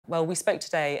Well, we spoke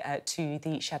today to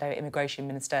the Shadow Immigration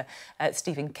Minister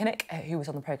Stephen Kinnock, who was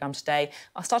on the programme today.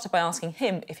 I started by asking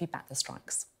him if he backed the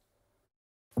strikes.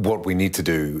 What we need to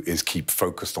do is keep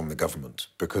focused on the government,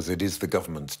 because it is the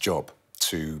government's job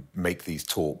to make these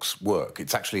talks work.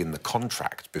 It's actually in the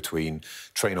contract between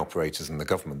train operators and the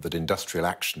government that industrial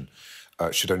action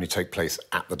should only take place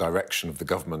at the direction of the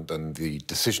government, and the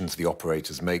decisions the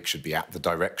operators make should be at the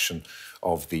direction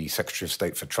of the Secretary of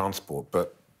State for Transport.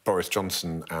 But Boris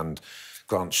Johnson and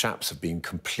Grant Shapps have been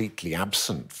completely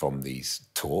absent from these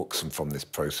talks and from this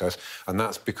process, and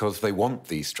that's because they want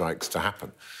these strikes to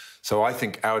happen. So I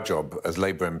think our job as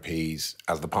Labour MPs,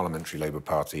 as the Parliamentary Labour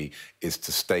Party, is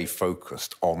to stay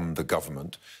focused on the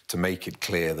government, to make it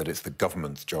clear that it's the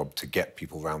government's job to get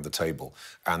people round the table.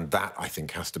 And that, I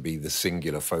think, has to be the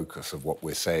singular focus of what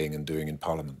we're saying and doing in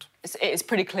Parliament. It's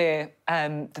pretty clear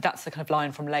that that's the kind of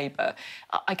line from Labour.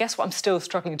 I guess what I'm still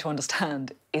struggling to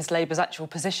understand is Labour's actual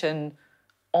position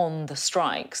on the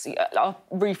strikes. I'll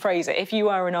rephrase it. If you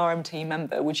are an RMT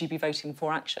member, would you be voting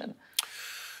for action?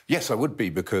 Yes, I would be,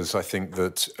 because I think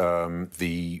that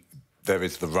there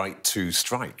is the right to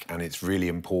strike, and it's really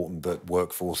important that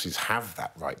workforces have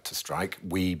that right to strike.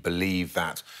 We believe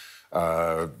that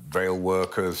rail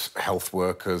workers, health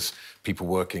workers, people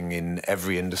working in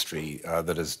every industry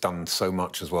that has done so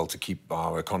much as well to keep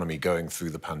our economy going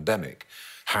through the pandemic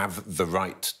have the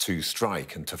right to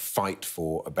strike and to fight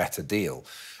for a better deal.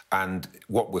 And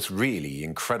what was really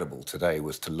incredible today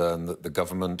was to learn that the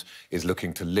government is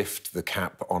looking to lift the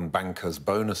cap on bankers'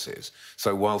 bonuses.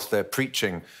 So whilst they're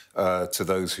preaching to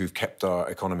those who've kept our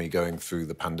economy going through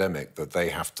the pandemic that they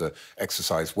have to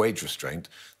exercise wage restraint,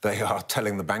 they are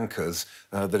telling the bankers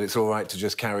that it's all right to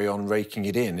just carry on raking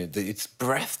it in. It's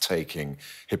breathtaking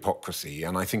hypocrisy.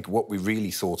 And I think what we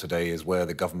really saw today is where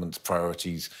the government's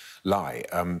priorities lie.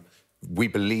 We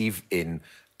believe in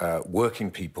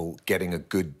working people getting a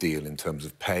good deal in terms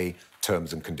of pay,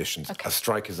 terms and conditions. Okay. A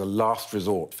strike is a last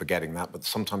resort for getting that, but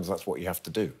sometimes that's what you have to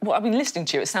do. Well, I've been listening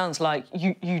to you. It sounds like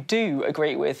you do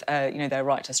agree with, their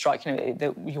right to strike.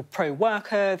 You're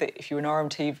pro-worker, that if you're an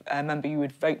RMT member, you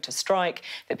would vote to strike,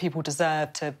 that people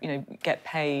deserve to, get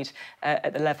paid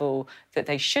at the level that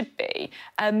they should be.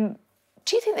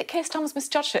 Do you think that Keir Starmer's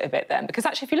misjudged it a bit then? Because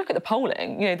actually, if you look at the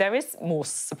polling, there is more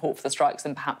support for the strikes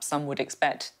than perhaps some would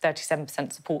expect.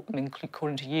 37% support them,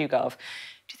 according to YouGov.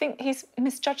 Do you think he's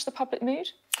misjudged the public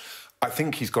mood? I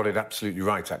think he's got it absolutely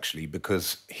right, actually,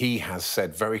 because he has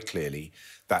said very clearly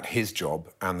that his job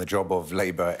and the job of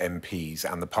Labour MPs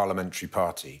and the Parliamentary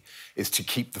Party is to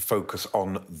keep the focus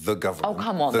on the government. Oh,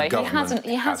 come on, though.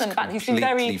 He hasn't backed. He's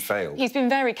been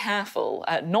very careful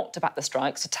not to back the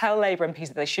strikes, to tell Labour MPs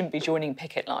that they shouldn't be joining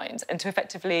picket lines and to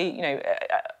effectively,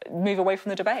 move away from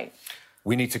the debate.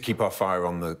 We need to keep our fire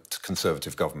on the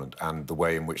Conservative government and the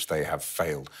way in which they have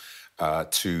failed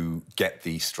to get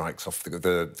these strikes off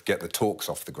get the talks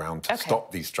off the ground, to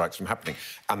stop these strikes from happening.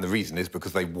 And the reason is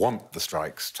because they want the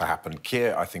strikes to happen.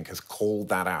 Keir, I think, has called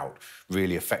that out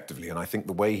really effectively, and I think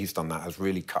the way he's done that has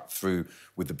really cut through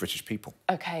with the British people.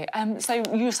 OK, so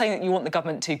you're saying that you want the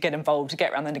government to get involved, to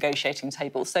get around the negotiating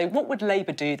table. So what would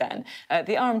Labour do then?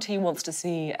 The RMT wants to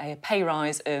see a pay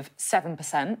rise of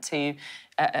 7% to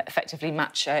effectively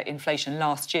match inflation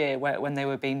last year when they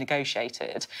were being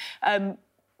negotiated.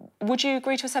 Would you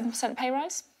agree to a 7% pay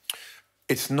rise?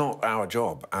 It's not our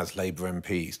job as Labour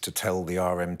MPs to tell the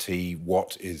RMT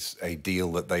what is a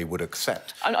deal that they would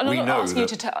accept. I'm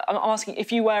asking,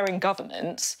 if you were in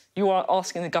government, you are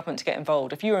asking the government to get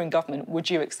involved. If you were in government, would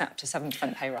you accept a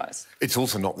 7% pay rise? It's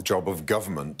also not the job of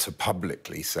government to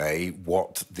publicly say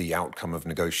what the outcome of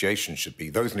negotiations should be.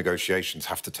 Those negotiations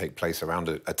have to take place around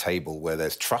a table where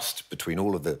there's trust between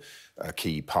all of the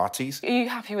key parties. Are you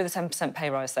happy with a 7% pay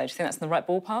rise, though? Do you think that's in the right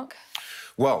ballpark?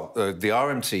 Well, the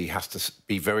RMT has to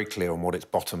be very clear on what its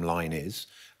bottom line is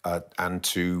and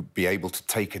to be able to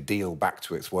take a deal back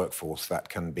to its workforce that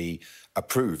can be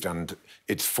approved. And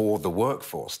it's for the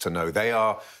workforce to know. They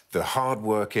are the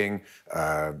hard-working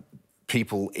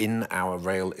people in our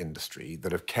rail industry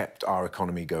that have kept our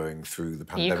economy going through the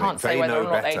pandemic. You can't say whether or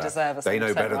not they deserve a 7% rise. They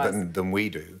know better than we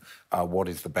do what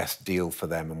is the best deal for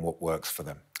them and what works for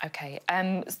them. OK.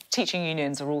 Teaching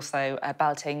unions are also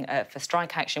balloting for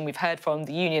strike action. We've heard from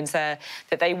the unions there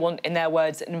that they want, in their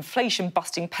words, an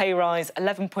inflation-busting pay rise,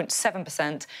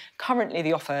 11.7%. Currently,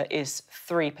 the offer is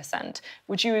 3%.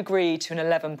 Would you agree to an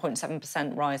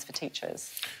 11.7% rise for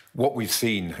teachers? What we've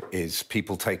seen is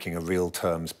people taking a real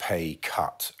terms pay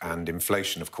cut, and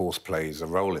inflation, of course, plays a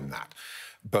role in that.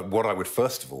 But what I would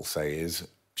first of all say is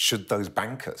should those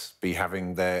bankers be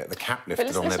having the cap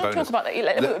lifted on their bonus? Let's not talk about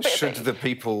that. Should the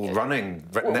people running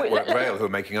Network Rail who are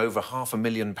making over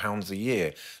 £500,000 a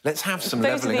year, let's have some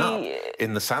levelling up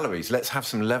in the salaries. Let's have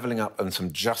some levelling up and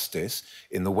some justice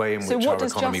in the way in which our economy works. So what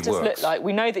does justice look like?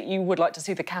 We know that you would like to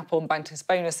see the cap on bankers'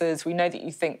 bonuses. We know that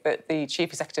you think that the chief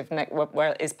executive of Network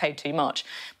Rail is paid too much.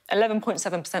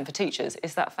 11.7% for teachers,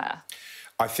 is that fair?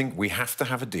 I think we have to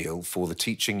have a deal for the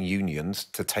teaching unions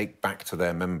to take back to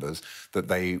their members that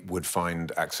they would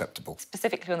find acceptable.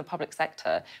 Specifically on the public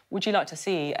sector, would you like to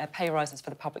see pay rises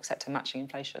for the public sector matching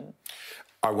inflation?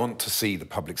 I want to see the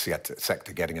public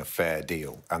sector getting a fair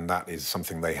deal, and that is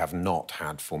something they have not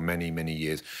had for many, many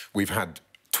years. We've had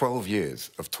 12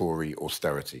 years of Tory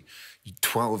austerity,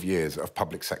 12 years of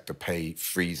public sector pay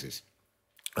freezes.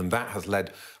 And that has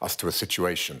led us to a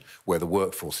situation where the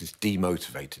workforce is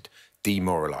demotivated,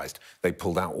 demoralised. They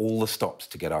pulled out all the stops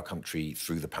to get our country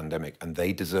through the pandemic, and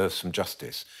they deserve some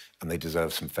justice and they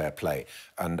deserve some fair play.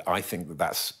 And I think that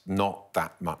that's not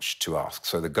that much to ask.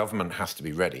 So the government has to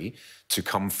be ready to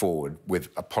come forward with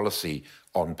a policy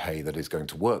on pay that is going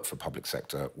to work for public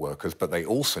sector workers, but they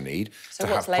also need to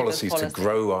have policies to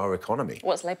grow our economy.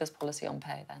 What's Labour's policy on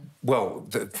pay, then? Well,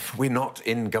 we're not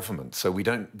in government, so we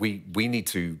need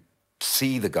to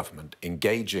see the government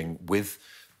engaging with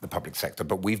the public sector,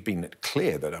 but we've been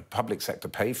clear that a public sector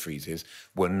pay freezes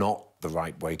were not the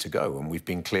right way to go, and we've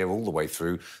been clear all the way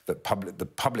through that the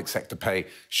public sector pay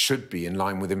should be in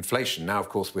line with inflation. Now, of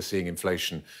course, we're seeing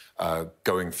inflation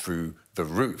going through the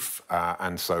roof,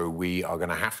 and so we are going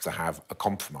to have a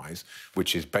compromise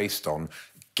which is based on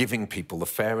giving people the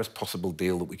fairest possible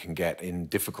deal that we can get in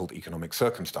difficult economic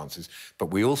circumstances. But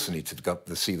we also need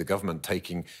to see the government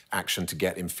taking action to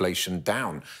get inflation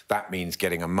down. That means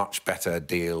getting a much better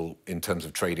deal in terms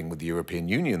of trading with the European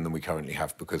Union than we currently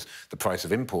have, because the price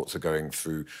of imports are going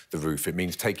through the roof. It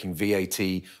means taking VAT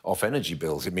off energy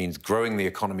bills. It means growing the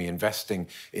economy, investing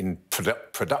in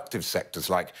productive sectors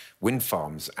like wind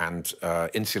farms and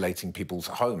insulating people's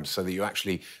homes so that you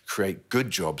actually create good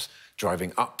jobs,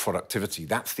 driving up productivity.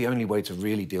 That's the only way to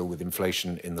really deal with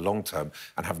inflation in the long term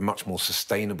and have much more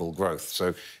sustainable growth.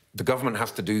 So the government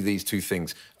has to do these two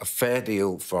things: a fair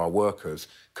deal for our workers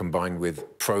combined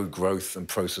with pro-growth and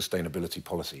pro-sustainability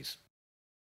policies.